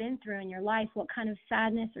you've been through in your life, what kind of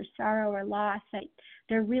sadness or sorrow or loss, that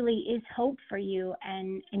there really is hope for you,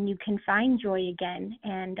 and you can find joy again.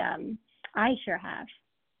 And I sure have.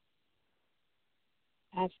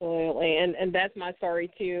 Absolutely. And that's my story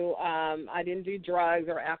too. I didn't do drugs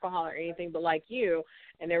or alcohol or anything, but like you,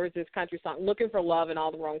 and there was this country song, Looking for Love in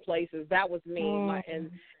All the Wrong Places. That was me.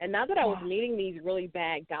 And not that I was meeting these really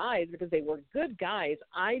bad guys, because they were good guys,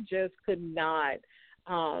 I just could not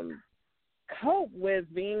cope with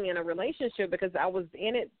being in a relationship, because I was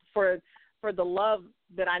in it for the love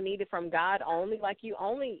that I needed from God only. Like you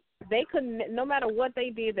only, they couldn't, no matter what they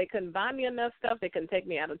did, they couldn't buy me enough stuff. They couldn't take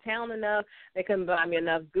me out of town enough. They couldn't buy me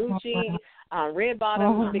enough Gucci, red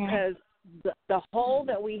bottoms, because the hole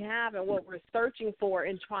that we have and what we're searching for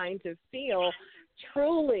and trying to feel,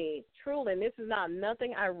 truly, and this is not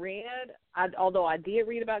nothing I read, although I did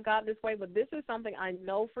read about God this way, but this is something I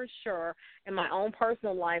know for sure in my own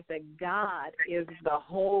personal life, that God is the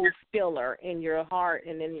whole filler in your heart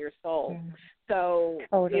and in your soul. So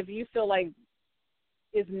if you feel like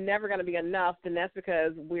it's never going to be enough, then that's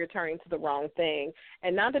because we're turning to the wrong thing.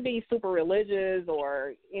 And not to be super religious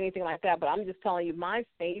or anything like that, but I'm just telling you, my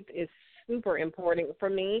faith is super important for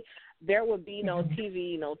me. There would be no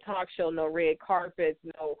TV, no talk show, no red carpets,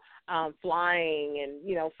 no flying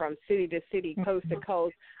and, from city to city, coast to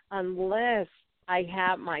coast, unless I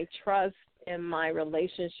have my trust in my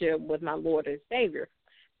relationship with my Lord and Savior.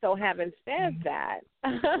 So having said that,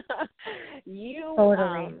 you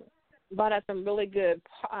brought up some really good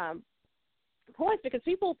points, because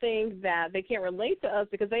people think that they can't relate to us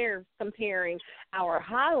because they are comparing our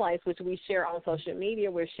highlights, which we share on social media,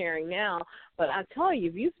 we're sharing now. But I tell you,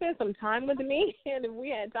 if you spend some time with me and if we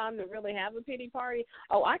had time to really have a pity party,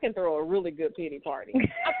 I can throw a really good pity party.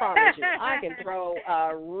 I promise you, I can throw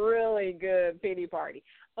a really good pity party.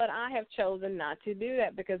 But I have chosen not to do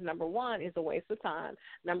that because, number one, it's a waste of time.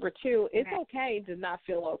 Number two, it's okay to not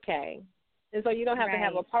feel okay. And so you don't have to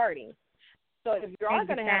have a party. So if you are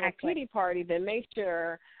going to have a pity party, then make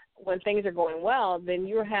sure when things are going well, then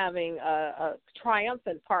you're having a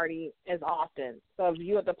triumphant party as often. So if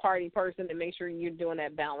you're the party person, then make sure you're doing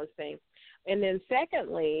that balance thing. And then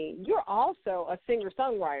secondly, you're also a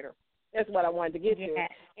singer-songwriter. That's what I wanted to get to.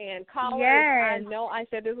 And callers, I know I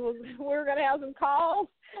said we were going to have some calls.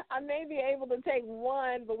 I may be able to take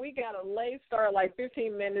one, but we got a late start, like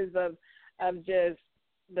 15 minutes of just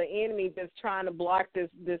the enemy just trying to block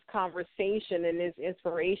this conversation and this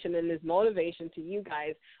inspiration and this motivation to you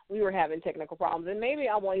guys. We were having technical problems, and maybe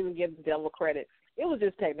I won't even give the devil credit. It was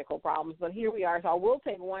just technical problems, but here we are. So I will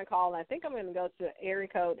take one call, and I think I'm going to go to area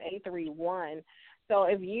code 831. So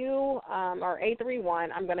if you are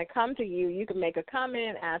 831, I'm going to come to you. You can make a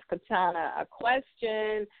comment, ask Katana a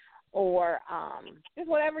question, or just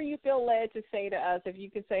whatever you feel led to say to us. If you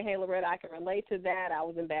could say, hey, Loretta, I can relate to that. I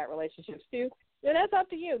was in bad relationships too. Then that's up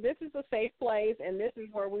to you. This is a safe place, and this is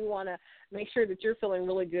where we want to make sure that you're feeling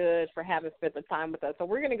really good for having spent the time with us. So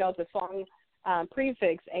we're going to go to song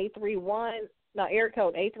prefix 831, area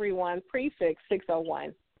code 831, prefix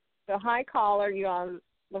 601. So hi, caller. You're on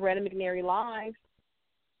Loretta McNary Live.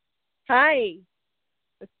 Hi.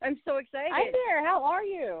 I'm so excited. Hi there. How are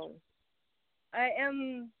you? I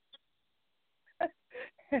am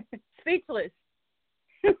speechless.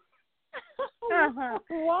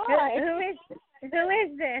 Why? Who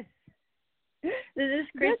is this? This is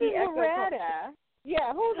Chrissy. This is Loretta.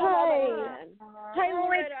 Yeah, who's on the Hi. other end? Hi, Oh,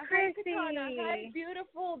 Loretta. it's Hi, Chrissy. Katana. Hi,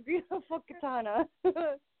 beautiful, beautiful Katana.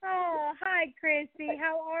 Oh, hi, Chrissy.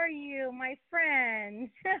 How are you, my friend?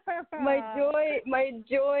 my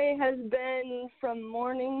joy has been from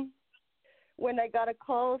morning when I got a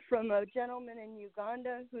call from a gentleman in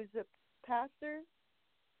Uganda who's a pastor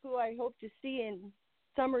who I hope to see in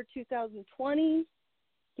summer 2020.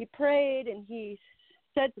 He prayed and he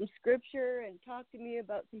said some scripture and talked to me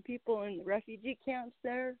about some people in the refugee camps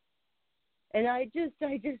there. And I just,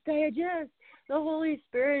 the Holy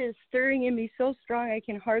Spirit is stirring in me so strong I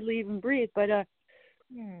can hardly even breathe. But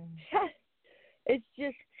it's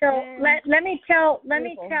just so let me tell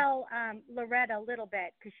beautiful. Loretta a little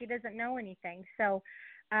bit because she doesn't know anything. So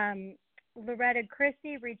Loretta,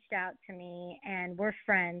 Chrissy reached out to me, and we're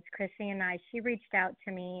friends, Chrissy and I. She reached out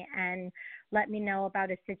to me and let me know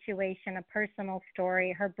about a situation, a personal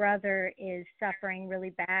story. Her brother is suffering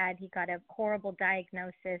really bad. He got a horrible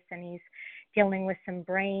diagnosis, and he's dealing with some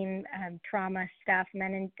brain trauma stuff.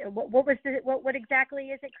 What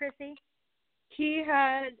exactly is it, Chrissy? He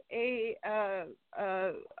had a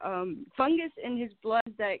fungus in his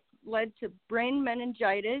blood that led to brain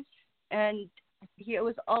meningitis, and he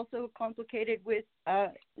was also complicated with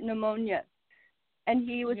pneumonia. And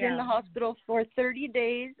he was in the hospital for 30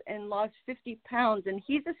 days and lost 50 pounds. And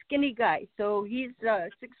he's a skinny guy, so he's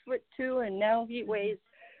 6'2", and now he weighs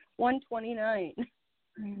 129.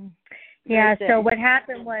 Yeah, Right so there. what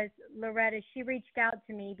happened was, Loretta, she reached out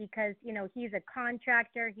to me because, he's a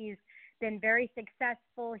contractor. He's been very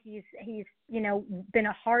successful. He's been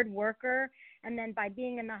a hard worker. And then by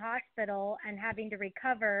being in the hospital and having to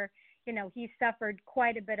recover, he suffered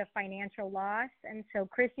quite a bit of financial loss. And so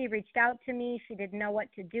Chrissy reached out to me. She didn't know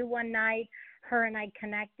what to do one night. Her and I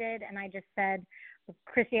connected, and I just said,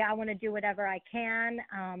 Chrissy, I want to do whatever I can.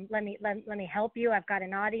 Let me help you. I've got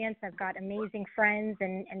an audience. I've got amazing friends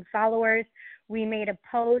and followers. We made a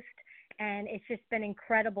post, and it's just been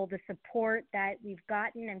incredible, the support that we've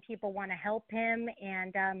gotten, and people want to help him.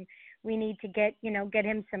 And we need to get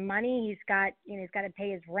him some money. He's got to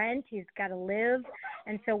pay his rent. He's got to live.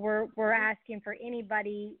 And so we're asking for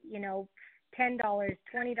anybody, $10,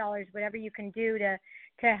 $20, whatever you can do to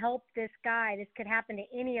help this guy. This could happen to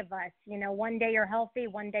any of us. One day you're healthy,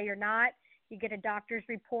 one day you're not. You get a doctor's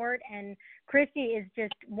report, and Chrissy is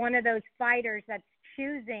just one of those fighters that's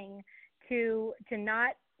choosing to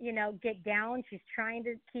not, get down. She's trying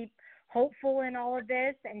to keep hopeful in all of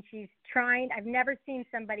this, and she's trying. I've never seen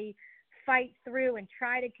somebody fight through and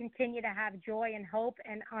try to continue to have joy and hope.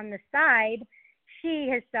 And on the side, she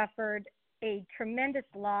has suffered a tremendous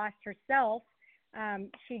loss herself.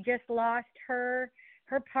 She just lost her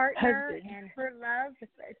partner and her love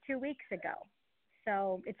 2 weeks ago.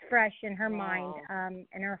 So it's fresh in her mind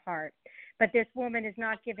and her heart. But this woman is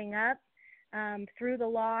not giving up through the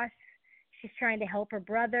loss. She's trying to help her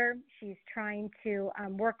brother. She's trying to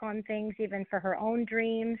work on things even for her own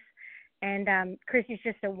dreams. And Chrissy's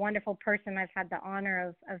just a wonderful person I've had the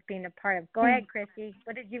honor of being a part of. Go ahead, Chrissy.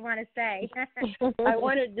 What did you want to say? I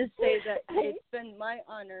wanted to say that it's been my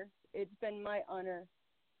honor. It's been my honor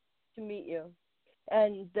to meet you,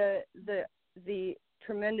 and the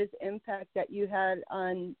tremendous impact that you had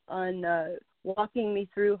on walking me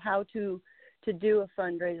through how to do a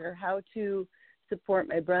fundraiser, how to support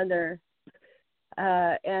my brother,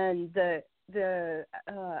 and the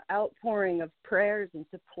outpouring of prayers and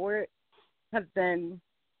support have been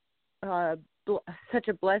such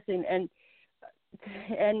a blessing. And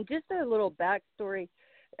just a little backstory,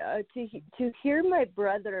 to hear my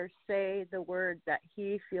brother say the word that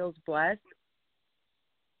he feels blessed.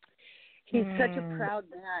 He's such a proud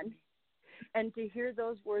man, and to hear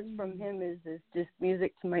those words from him is just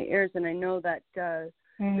music to my ears. And I know that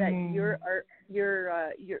that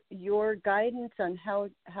your guidance on how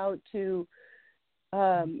to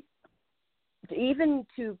even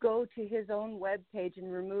to go to his own webpage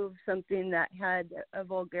and remove something that had a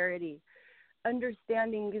vulgarity,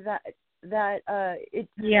 understanding he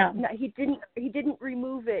didn't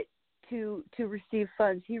remove it to receive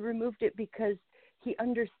funds. He removed it because he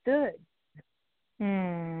understood.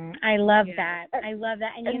 I love that. I love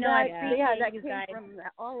that. And I appreciate that you came guys. from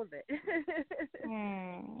all of it.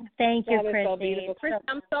 Thank you, That is Chrissy. so beautiful. Chris,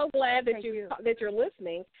 I'm so glad that Thank you're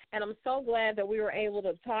listening, and I'm so glad that we were able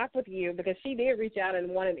to talk with you because she did reach out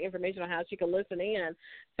and wanted information on how she could listen in.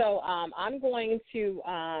 So I'm going to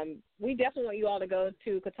we definitely want you all to go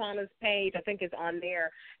to Katana's page. I think it's on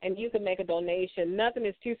there, and you can make a donation. Nothing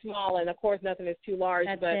is too small, and, of course, nothing is too large.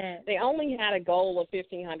 They only had a goal of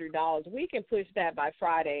 $1,500. We can push that by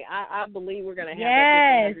Friday. I believe we're going to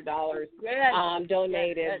have that $1,500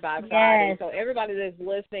 donated by Friday. So everybody that's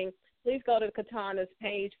listening, please go to Katana's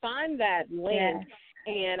page, find that link,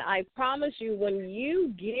 and I promise you when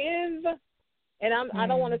you give, and I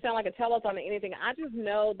don't want to sound like a telethon or anything, I just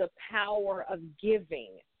know the power of giving.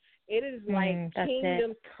 It is like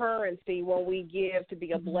kingdom currency when we give to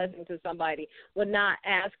be a blessing to somebody with not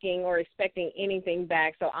asking or expecting anything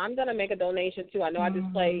back. So I'm going to make a donation, too. I know I just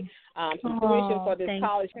played some tuition for this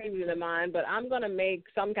college student of mine, but I'm going to make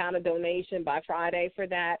some kind of donation by Friday for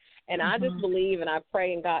that. And I just believe and I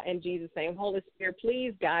pray in God, in Jesus' name, Holy Spirit,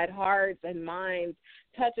 please guide hearts and minds.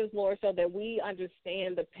 Touch us, Lord, so that we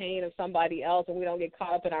understand the pain of somebody else and we don't get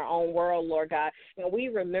caught up in our own world, Lord God. And we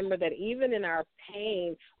remember that even in our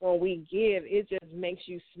pain, when we give, it just makes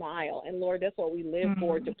you smile. And, Lord, that's what we live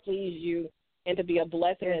for, to please you and to be a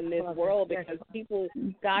blessing in this world, because people,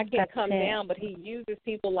 God can come down, but he uses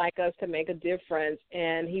people like us to make a difference,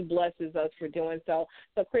 and he blesses us for doing so.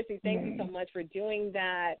 So, Chrissy, thank you so much for doing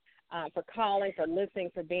that. For calling, for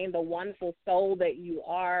listening, for being the wonderful soul that you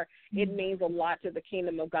are. It means a lot to the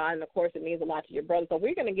kingdom of God, and, of course, it means a lot to your brother. So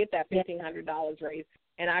we're going to get that $1,500 raised,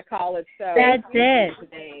 and I call it so. That's it.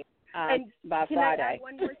 Today, can by Friday. I add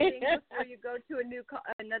one more thing before you go to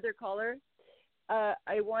another caller?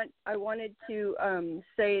 I wanted to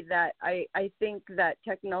say that I think that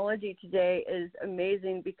technology today is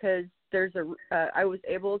amazing, because I was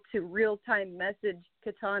able to real-time message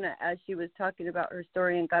Katana as she was talking about her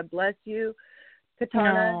story, and God bless you,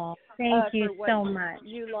 Katana. No, thank you so much.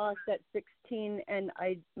 You lost at 16, and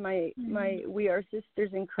we are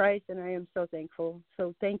sisters in Christ, and I am so thankful.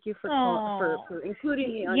 So thank you for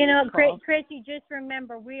including me on this call. Chrissy, just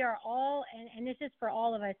remember, we are all, and this is for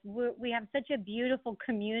all of us, we have such a beautiful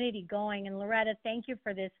community going, and Loretta, thank you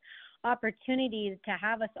for this opportunity to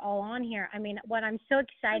have us all on here. I mean, what I'm so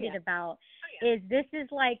excited about is this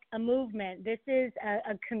is like a movement. This is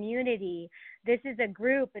a community. This is a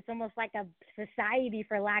group. It's almost like a society,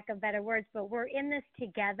 for lack of better words, but we're in this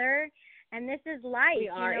together, and this is life. We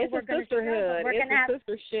are. It's a sisterhood. It's a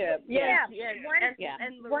sistership.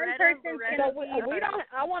 One person's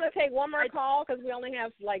I want to take one more call, because we only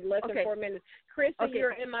have like less than 4 minutes. Chrissy,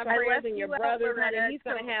 you're in my prayers, and your brother, honey, he's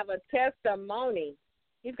going to have a testimony.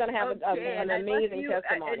 He's going to have an amazing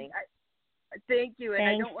testimony. Thank you, and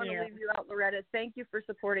I don't want to leave you out, Loretta. Thank you for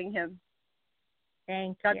supporting him.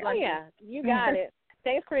 Thank you. Oh, yeah, you got it.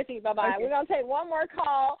 Thanks, Chrissy. Bye-bye. Okay. We're going to take one more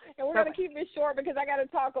call, and we're going to keep it short, because I got to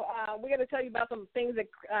talk. We got to tell you about some things that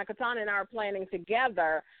Katana and I are planning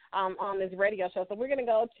together on this radio show. So we're going to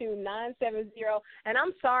go to 970. And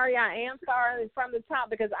I'm sorry, I am sorry from the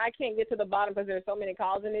top, because I can't get to the bottom because there's so many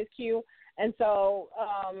calls in this queue. And so,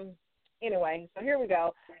 anyway, so here we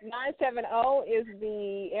go. 970 is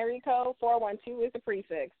the area code. 412 is the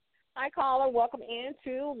prefix. Hi, caller. Welcome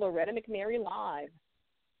into Loretta McNary Live.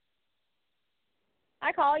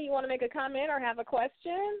 Hi, caller. You want to make a comment or have a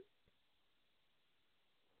question?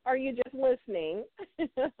 Or are you just listening?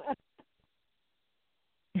 Okay,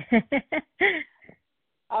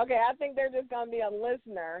 I think they're just going to be a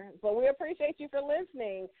listener. But we appreciate you for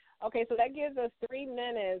listening. Okay, so that gives us 3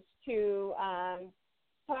 minutes to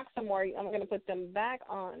talk some more. I'm going to put them back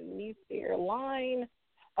on mute their line.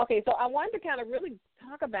 Okay, so I wanted to kind of really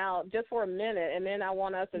talk about just for a minute, and then I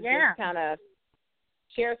want us to just kind of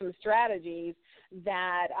share some strategies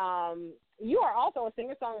that you are also a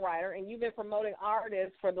singer-songwriter, and you've been promoting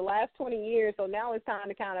artists for the last 20 years, so now it's time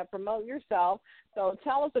to kind of promote yourself. So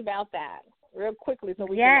tell us about that real quickly so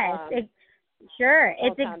we can Sure.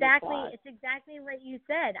 It's exactly what you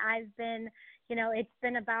said. I've been, it's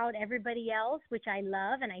been about everybody else, which I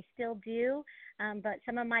love and I still do. But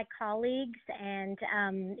some of my colleagues and,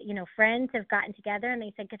 friends have gotten together and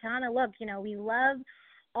they said, Katana, look, we love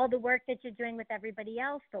all the work that you're doing with everybody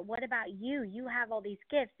else, but what about you? You have all these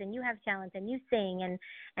gifts and you have talent and you sing.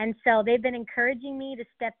 And so they've been encouraging me to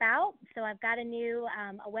step out. So I've got a new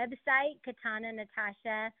a website,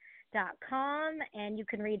 KatanaNatasha.com, and you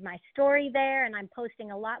can read my story there, and I'm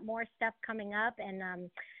posting a lot more stuff coming up, and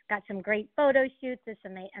got some great photo shoots with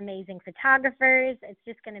some amazing photographers. It's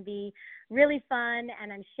just going to be really fun,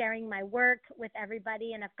 and I'm sharing my work with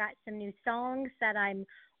everybody, and I've got some new songs that I'm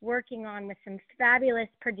working on with some fabulous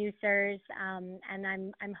producers, and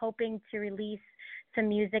I'm hoping to release some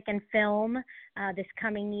music and film this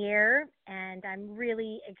coming year, and I'm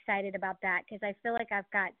really excited about that because I feel like I've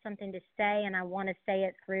got something to say, and I want to say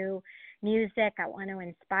it through music. I want to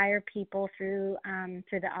inspire people through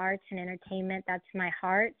the arts and entertainment. That's my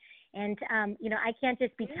heart, and I can't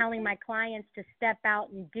just be telling my clients to step out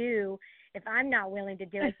and do if I'm not willing to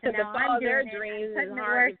do it. So now I'm doing their dreams is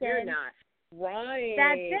hard if you're not. Right.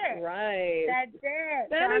 That's it. Right. That's it.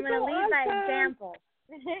 That so I'm going to lead by awesome. example.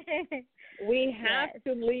 We have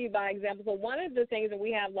to lead by example. So one of the things that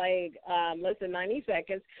we have, like, less than 90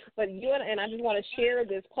 seconds, but you and I just want to share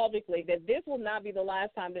this publicly, that this will not be the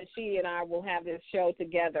last time that she and I will have this show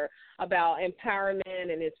together about empowerment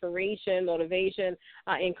and inspiration, motivation,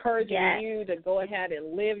 encouraging you to go ahead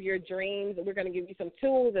and live your dreams. We're going to give you some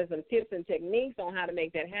tools and some tips and techniques on how to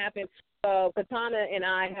make that happen. So Katana and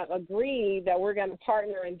I have agreed that we're going to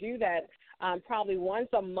partner and do that probably once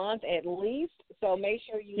a month at least. So make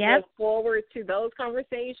sure you look forward to those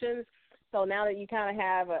conversations. So now that you kind of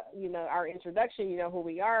have, our introduction, you know who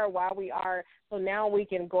we are, why we are. So now we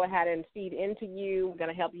can go ahead and feed into you. We're going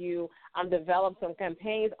to help you develop some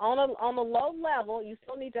campaigns on a low level. You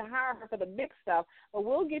still need to hire her for the big stuff, but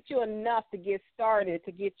we'll get you enough to get started,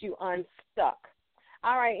 to get you unstuck.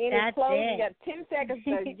 All right, any closing? You got 10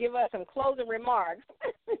 seconds to give us some closing remarks.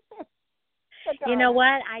 You know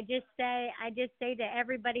what? I just say to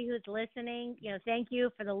everybody who's listening, thank you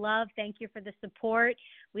for the love. Thank you for the support.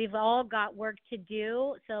 We've all got work to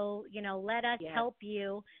do. So, let us help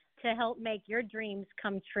you to help make your dreams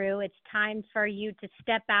come true. It's time for you to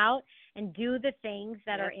step out and do the things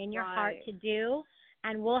that are in your heart to do.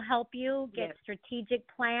 And we'll help you get strategic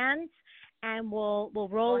plans, and we'll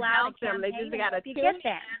roll out a campaign. They just got to get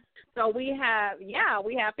there. So we have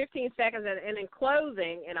 15 seconds, and in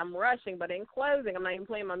closing, and I'm rushing, but in closing, I'm not even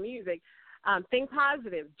playing my music. Think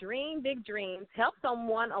positive, dream big dreams, help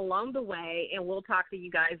someone along the way, and we'll talk to you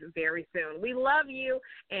guys very soon. We love you,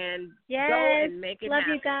 and go and make it happen.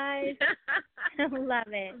 Love you guys.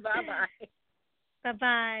 Love it. Bye-bye.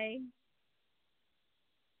 Bye-bye.